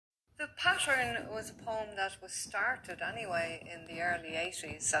Pattern was a poem that was started anyway in the early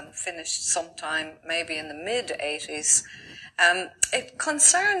 80s and finished sometime maybe in the mid-80s. It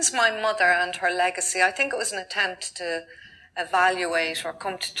concerns my mother and her legacy. I think it was an attempt to evaluate or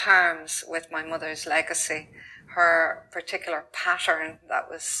come to terms with my mother's legacy, her particular pattern that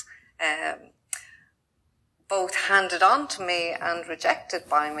was both handed on to me and rejected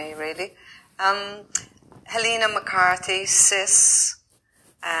by me, really. Helena McCarthy, cis,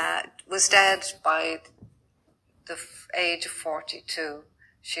 was dead by the age of 42.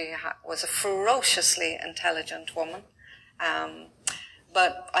 She was a ferociously intelligent woman.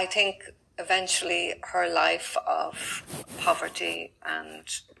 But I think eventually her life of poverty and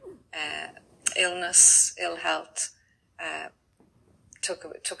illness, ill health,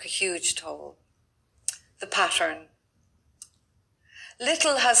 took a huge toll. The pattern.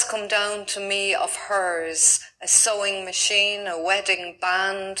 Little has come down to me of hers, a sewing machine, a wedding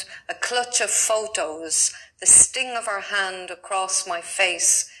band, a clutch of photos, the sting of her hand across my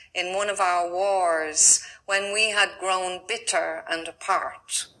face in one of our wars when we had grown bitter and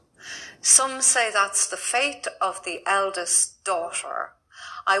apart. Some say that's the fate of the eldest daughter.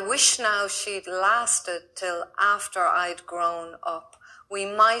 I wish now she'd lasted till after I'd grown up. We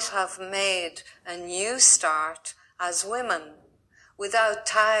might have made a new start as women, without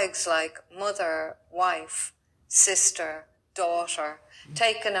tags like mother, wife, sister, daughter,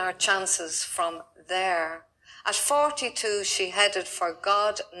 taking our chances from there. At 42, she headed for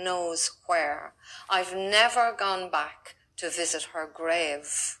God knows where. I've never gone back to visit her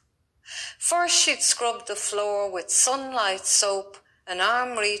grave. First, she'd scrubbed the floor with sunlight soap, an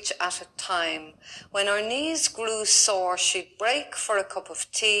arm reach at a time. When her knees grew sore, she'd break for a cup of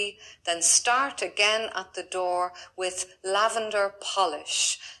tea, then start again at the door with lavender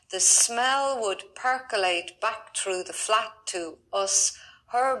polish. The smell would percolate back through the flat to us,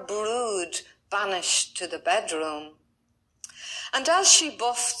 her brood banished to the bedroom. And as she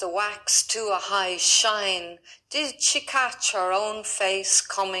buffed the wax to a high shine, did she catch her own face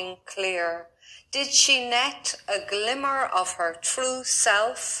coming clear? Did she net a glimmer of her true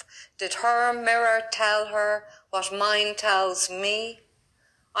self? Did her mirror tell her what mine tells me?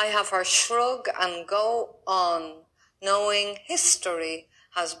 I have her shrug and go on, knowing history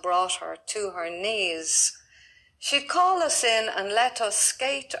has brought her to her knees. She'd call us in and let us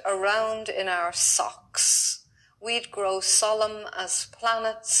skate around in our socks. We'd grow solemn as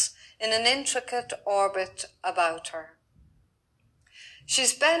planets in an intricate orbit about her.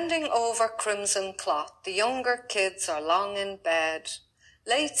 She's bending over crimson cloth. The younger kids are long in bed.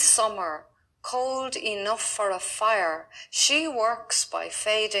 Late summer, cold enough for a fire. She works by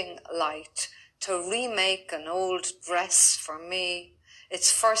fading light to remake an old dress for me.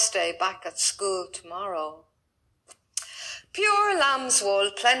 It's first day back at school tomorrow. Pure lamb's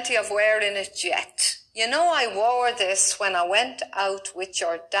wool, plenty of wear in it yet. You know I wore this when I went out with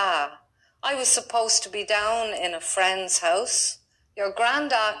your da. I was supposed to be down in a friend's house. Your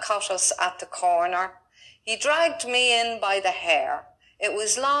granda caught us at the corner. He dragged me in by the hair. It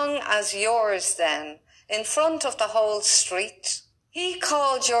was long as yours then, in front of the whole street. He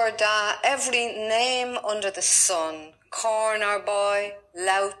called your da every name under the sun. Corner boy,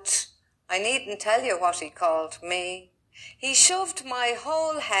 lout. I needn't tell you what he called me. He shoved my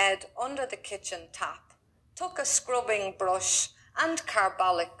whole head under the kitchen tap, took a scrubbing brush and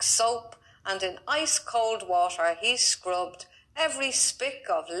carbolic soap, and in ice-cold water he scrubbed every spick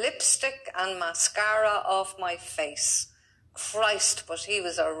of lipstick and mascara off my face. Christ, but he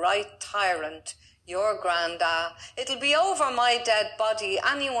was a right tyrant, your granda. It'll be over my dead body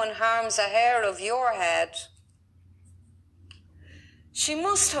anyone harms a hair of your head. She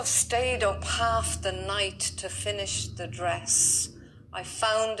must have stayed up half the night to finish the dress. I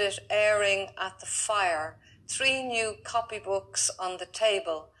found it airing at the fire, 3 new copybooks on the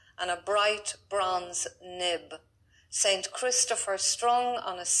table and a bright bronze nib. St. Christopher strung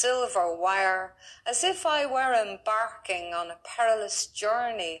on a silver wire, as if I were embarking on a perilous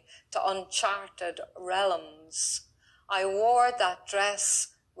journey to uncharted realms. I wore that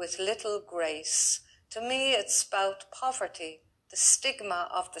dress with little grace. To me it spelt poverty, the stigma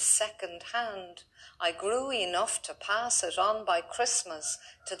of the second hand. I grew enough to pass it on by Christmas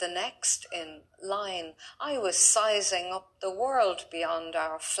to the next in line. I was sizing up the world beyond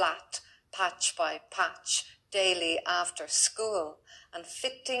our flat, patch by patch, daily after school, and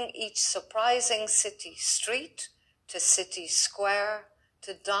fitting each surprising city street to city square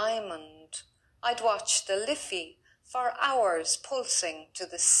to diamond. I'd watch the Liffey for hours pulsing to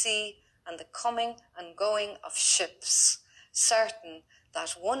the sea and the coming and going of ships, certain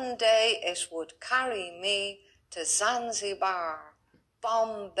that one day it would carry me to Zanzibar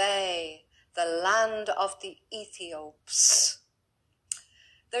Bombay, the land of the Ethiops.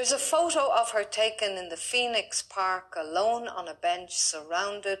 There's a photo of her taken in the Phoenix Park alone on a bench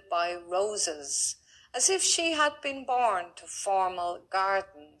surrounded by roses, as if she had been born to formal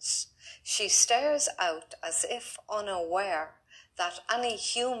gardens. She stares out as if unaware that any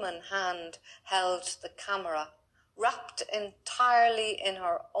human hand held the camera, wrapped entirely in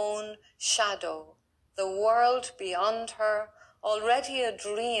her own shadow, the world beyond her already a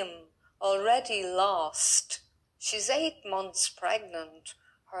dream, already lost. She's 8 months pregnant,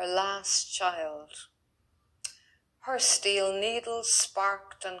 her last child. Her steel needles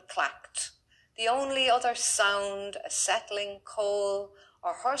sparked and clacked. The only other sound, a settling coal,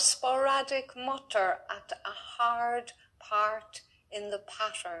 or her sporadic mutter at a hard part in the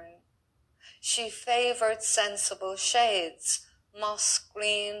pattern. She favoured sensible shades, moss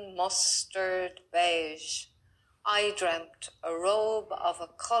green, mustard, beige. I dreamt a robe of a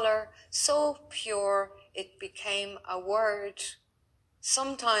colour so pure it became a word.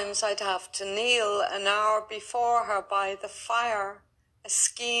 Sometimes I'd have to kneel an hour before her by the fire, a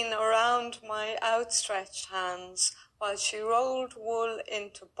skein around my outstretched hands while she rolled wool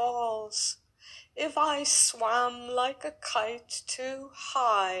into balls. If I swam like a kite too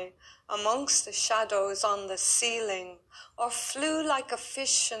high amongst the shadows on the ceiling, or flew like a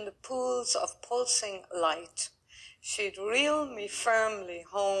fish in the pools of pulsing light, she'd reel me firmly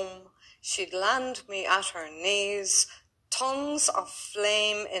home, she'd land me at her knees, tongues of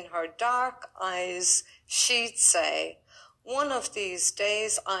flame in her dark eyes. She'd say, "One of these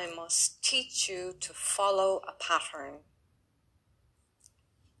days I must teach you to follow a pattern."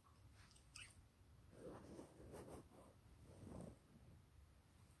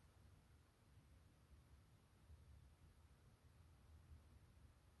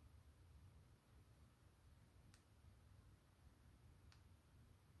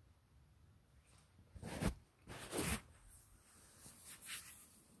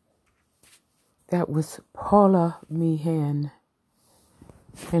 That was Paula Meehan,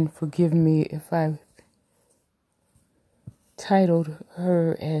 and forgive me if I titled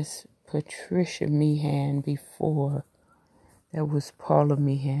her as Patricia Meehan before. That was Paula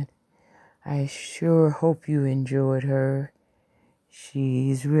Meehan. I sure hope you enjoyed her.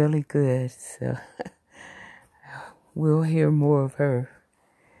 She's really good, so we'll hear more of her.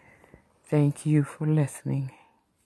 Thank you for listening.